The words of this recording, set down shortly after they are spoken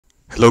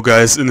Hello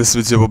guys, in this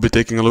video we'll be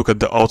taking a look at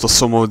the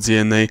autosomal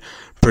DNA,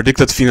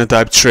 predicted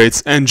phenotype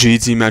traits and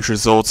GED match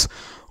results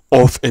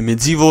of a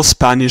medieval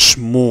Spanish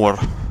Moor,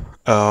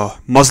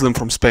 Muslim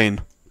from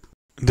Spain.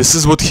 This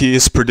is what he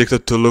is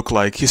predicted to look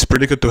like. He's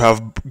predicted to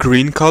have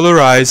green color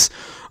eyes.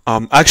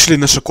 Actually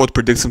Noshacot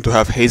predicts him to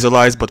have hazel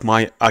eyes, but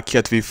my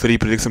Aket V3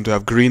 predicts him to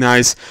have green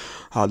eyes.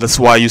 That's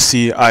why you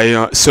see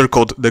I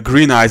circled the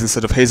green eyes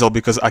instead of hazel,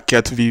 because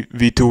Aket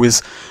V2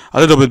 is a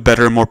little bit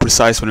better, more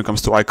precise when it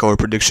comes to eye color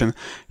prediction.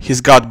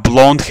 He's got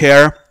blonde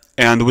hair,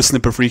 and with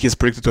snipper free he's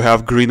predicted to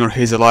have green or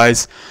hazel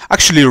eyes.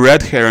 Actually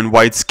red hair and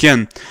white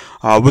skin.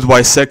 With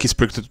Ysec he's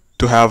predicted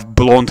to have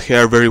blonde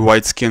hair, very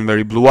white skin,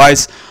 very blue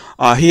eyes.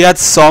 He had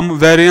some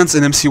variants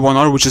in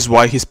MC1R, which is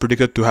why he's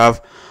predicted to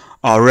have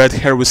red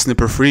hair with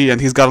snipper free, and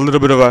he's got a little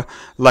bit of a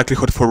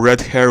likelihood for red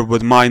hair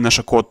with my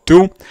Noshacot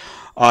too.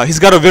 He's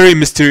got a very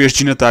mysterious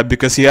genotype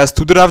because he has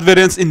two derived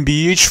variants in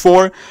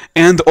BH4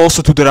 and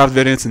also two derived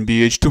variants in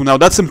BH2. Now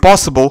that's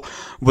impossible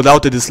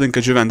without a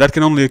dislinkage event. That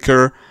can only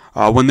occur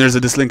when there's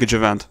a dislinkage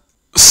event.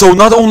 So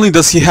not only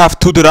does he have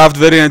two derived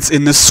variants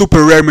in this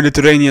super rare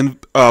Mediterranean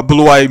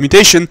blue eye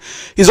mutation,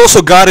 he's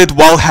also got it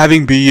while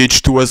having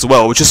BH2 as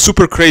well, which is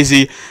super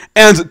crazy.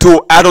 And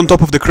to add on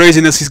top of the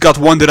craziness, he's got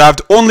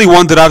only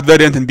one derived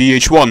variant in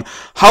BH1.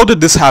 How did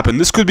this happen?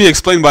 This could be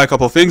explained by a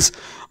couple of things.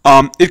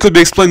 It could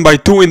be explained by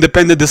two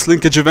independent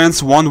dislinkage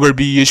events, one where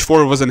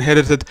BH4 was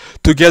inherited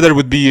together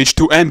with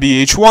BH2 and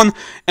BH1,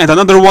 and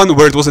another one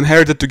where it was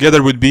inherited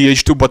together with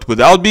BH2 but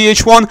without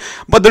BH1.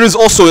 But there is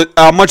also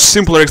a much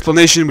simpler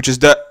explanation, which is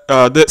that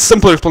the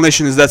simpler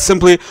explanation is that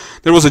simply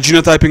there was a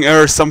genotyping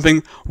error,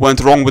 something went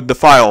wrong with the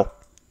file.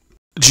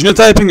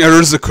 Genotyping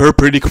errors occur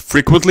pretty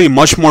frequently,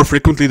 much more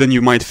frequently than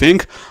you might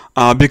think,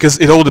 because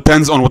it all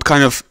depends on what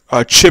kind of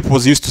chip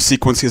was used to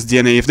sequence his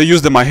DNA. If they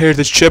used the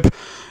MyHeritage chip,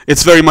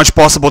 it's very much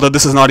possible that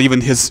this is not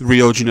even his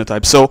real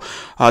genotype. So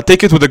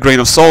take it with a grain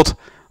of salt.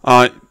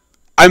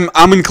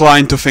 I'm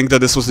inclined to think that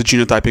this was a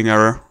genotyping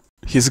error.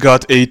 He's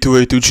got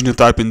A2A2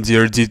 genotype in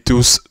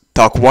DRD2's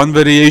TAC1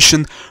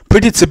 variation,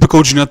 pretty typical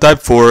genotype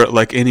for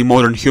like any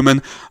modern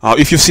human.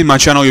 If you've seen my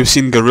channel, you've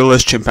seen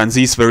gorillas,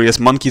 chimpanzees, various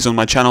monkeys on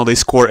my channel. They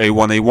score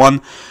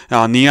A1A1.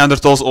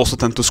 Neanderthals also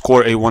tend to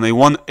score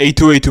A1A1.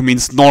 A2A2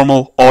 means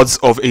normal, odds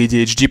of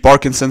ADHD,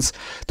 Parkinson's,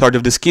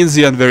 tardive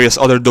dyskinesia, and various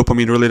other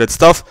dopamine-related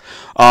stuff.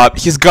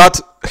 He's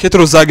got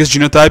heterozygous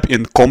genotype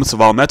in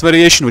Combs-Valmet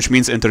variation, which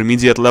means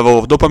intermediate level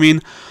of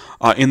dopamine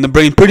in the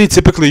brain. Pretty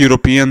typically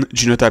European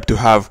genotype to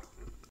have.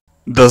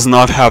 Does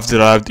not have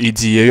derived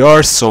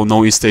EDAR, so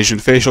no East Asian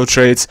facial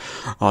traits,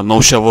 no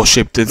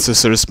shovel-shaped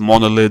incisors,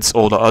 monolids,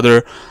 all the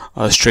other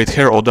straight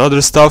hair, all the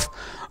other stuff.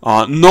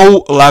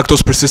 No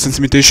lactose persistence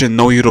mutation,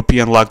 no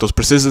European lactose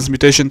persistence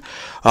mutation.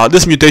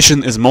 This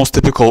mutation is most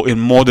typical in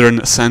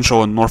modern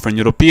Central and Northern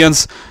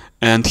Europeans,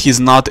 and he's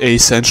not a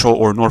Central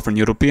or Northern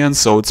European,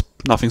 so it's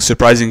nothing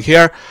surprising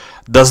here.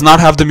 Does not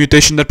have the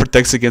mutation that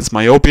protects against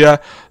myopia,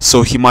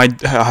 so he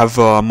might have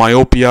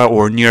myopia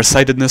or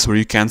nearsightedness where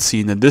you can't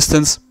see in the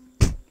distance.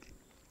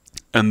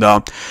 And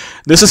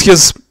this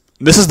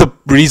is the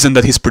reason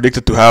that he's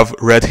predicted to have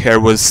red hair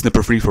with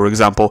snipper free, for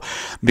example,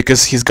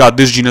 because he's got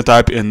this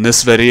genotype in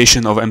this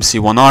variation of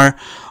MC1R.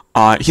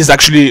 He's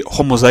actually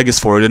homozygous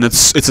for it, and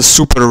it's a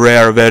super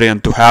rare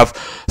variant to have.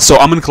 So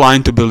I'm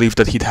inclined to believe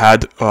that he'd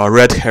had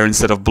red hair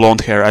instead of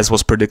blonde hair, as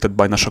was predicted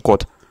by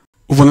Noshacot.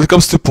 When it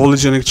comes to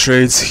polygenic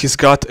traits, he's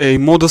got a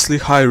modestly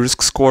high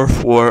risk score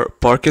for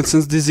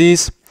Parkinson's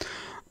disease.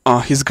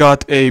 He's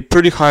got a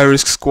pretty high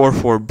risk score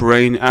for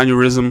brain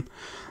aneurysm.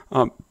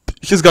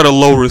 He's got a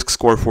low risk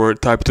score for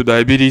type 2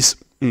 diabetes.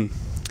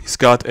 He's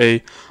got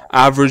a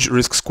average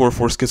risk score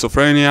for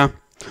schizophrenia.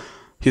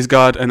 He's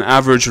got an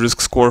average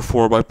risk score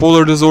for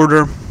bipolar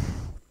disorder.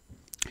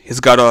 He's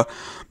got a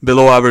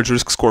below average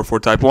risk score for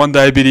type 1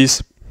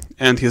 diabetes.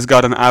 And he's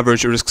got an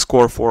average risk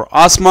score for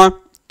asthma.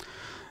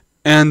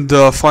 And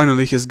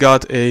finally, he's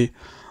got a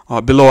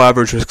below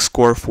average risk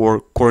score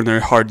for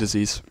coronary heart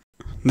disease.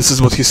 This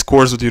is what he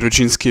scores with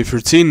Eurogene's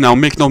K13. Now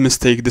make no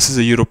mistake, this is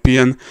a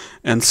European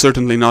and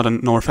certainly not a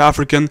North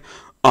African.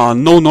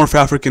 No North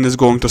African is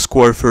going to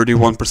score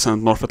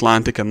 31% North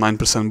Atlantic and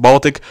 9%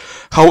 Baltic.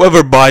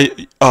 However, by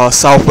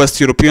Southwest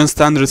European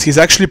standards, he's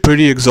actually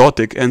pretty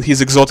exotic, and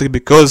he's exotic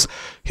because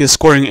he's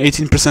scoring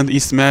 18%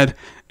 East Med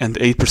and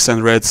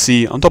 8% Red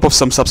Sea, on top of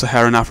some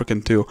Sub-Saharan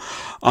African too.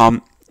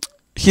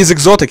 He's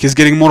exotic. He's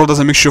getting modeled as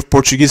a mixture of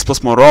Portuguese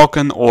plus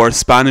Moroccan, or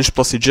Spanish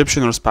plus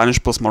Egyptian, or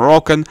Spanish plus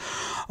Moroccan.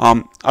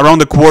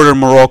 Around a quarter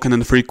Moroccan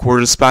and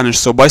 3/4 Spanish.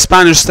 So by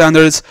Spanish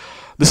standards,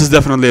 this is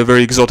definitely a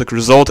very exotic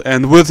result.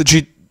 And with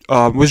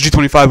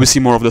G25, we see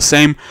more of the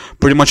same.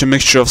 Pretty much a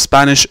mixture of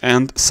Spanish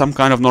and some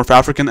kind of North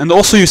African. And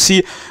also you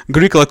see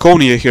Greek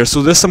Laconia here.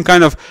 So there's some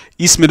kind of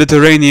East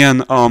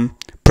Mediterranean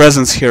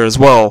presence here as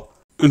well.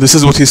 This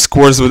is what he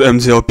scores with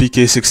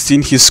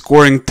MDL-PK16. He's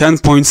scoring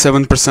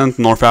 10.7%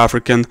 North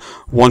African,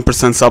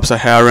 1%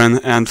 Sub-Saharan,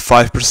 and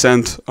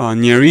 5%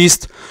 Near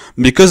East.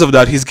 Because of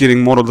that, he's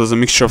getting modeled as a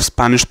mixture of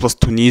Spanish plus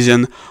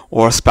Tunisian,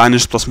 or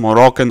Spanish plus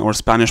Moroccan, or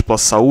Spanish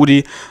plus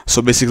Saudi.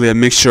 So basically a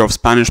mixture of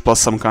Spanish plus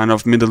some kind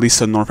of Middle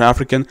Eastern North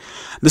African.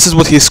 This is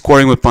what he's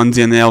scoring with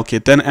PanDNA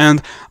LK10, and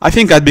I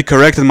think I'd be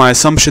correct in my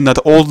assumption that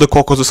all the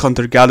Caucasus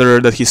hunter-gatherer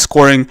that he's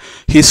scoring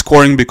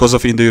because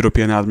of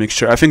Indo-European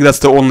admixture. I think that's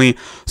the only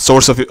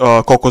source of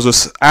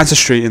Caucasus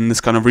ancestry in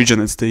this kind of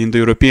region. It's the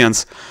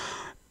Indo-Europeans.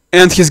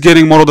 And he's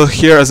getting modeled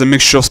here as a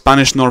mixture of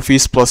Spanish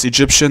Northeast plus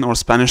Egyptian, or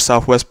Spanish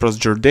Southwest plus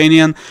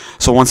Jordanian.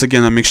 So once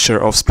again, a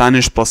mixture of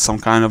Spanish plus some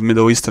kind of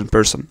Middle Eastern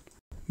person.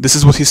 This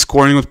is what he's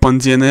scoring with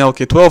PanDNA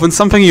LK12, and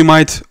something you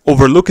might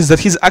overlook is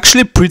that he's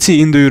actually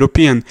pretty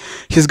Indo-European.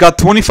 He's got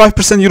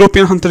 25%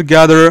 European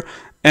hunter-gatherer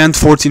and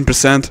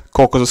 14%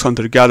 Caucasus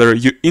hunter-gatherer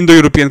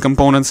Indo-European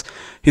components.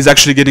 He's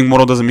actually getting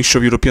modeled as a mixture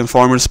of European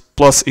farmers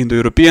plus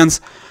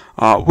Indo-Europeans,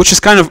 which is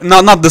kind of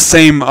not the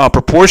same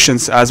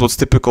proportions as what's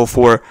typical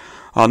for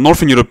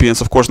Northern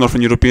Europeans. Of course,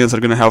 Northern Europeans are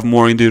going to have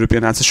more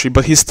Indo-European ancestry,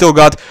 but he's still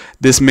got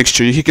this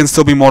mixture. He can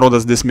still be modeled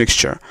as this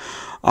mixture.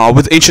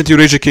 With Ancient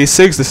Eurasia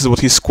K6, this is what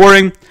he's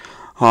scoring.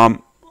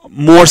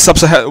 More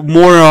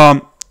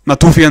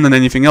Natufian than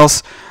anything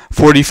else,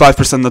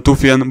 45%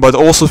 Natufian, but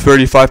also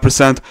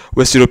 35%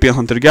 West European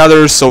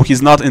hunter-gatherers, so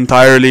he's not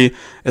entirely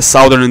a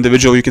southern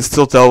individual. You can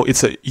still tell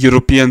it's a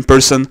European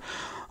person,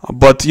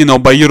 but you know,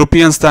 by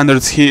European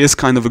standards, he is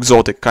kind of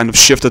exotic, kind of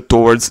shifted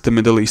towards the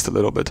Middle East a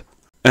little bit.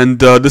 And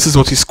this is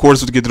what he scores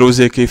with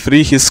Gedrosia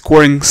K3. He's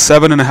scoring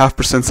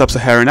 7.5%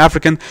 Sub-Saharan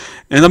African,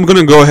 and I'm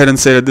gonna go ahead and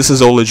say that this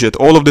is all legit.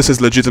 All of this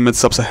is legitimate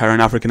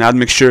Sub-Saharan African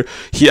admixture.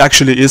 He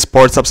actually is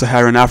part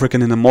Sub-Saharan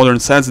African in a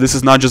modern sense. This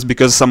is not just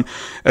because some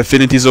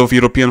affinities of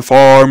European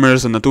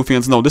farmers and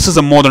Natufians. No, this is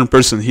a modern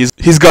person.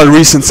 He's got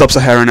recent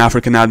Sub-Saharan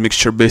African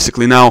admixture,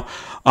 basically. Now,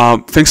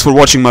 thanks for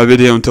watching my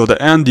video until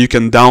the end. You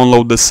can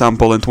download this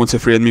sample in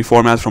 23andMe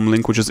format from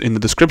link which is in the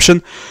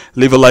description.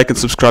 Leave a like and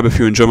subscribe if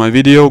you enjoy my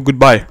video.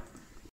 Goodbye.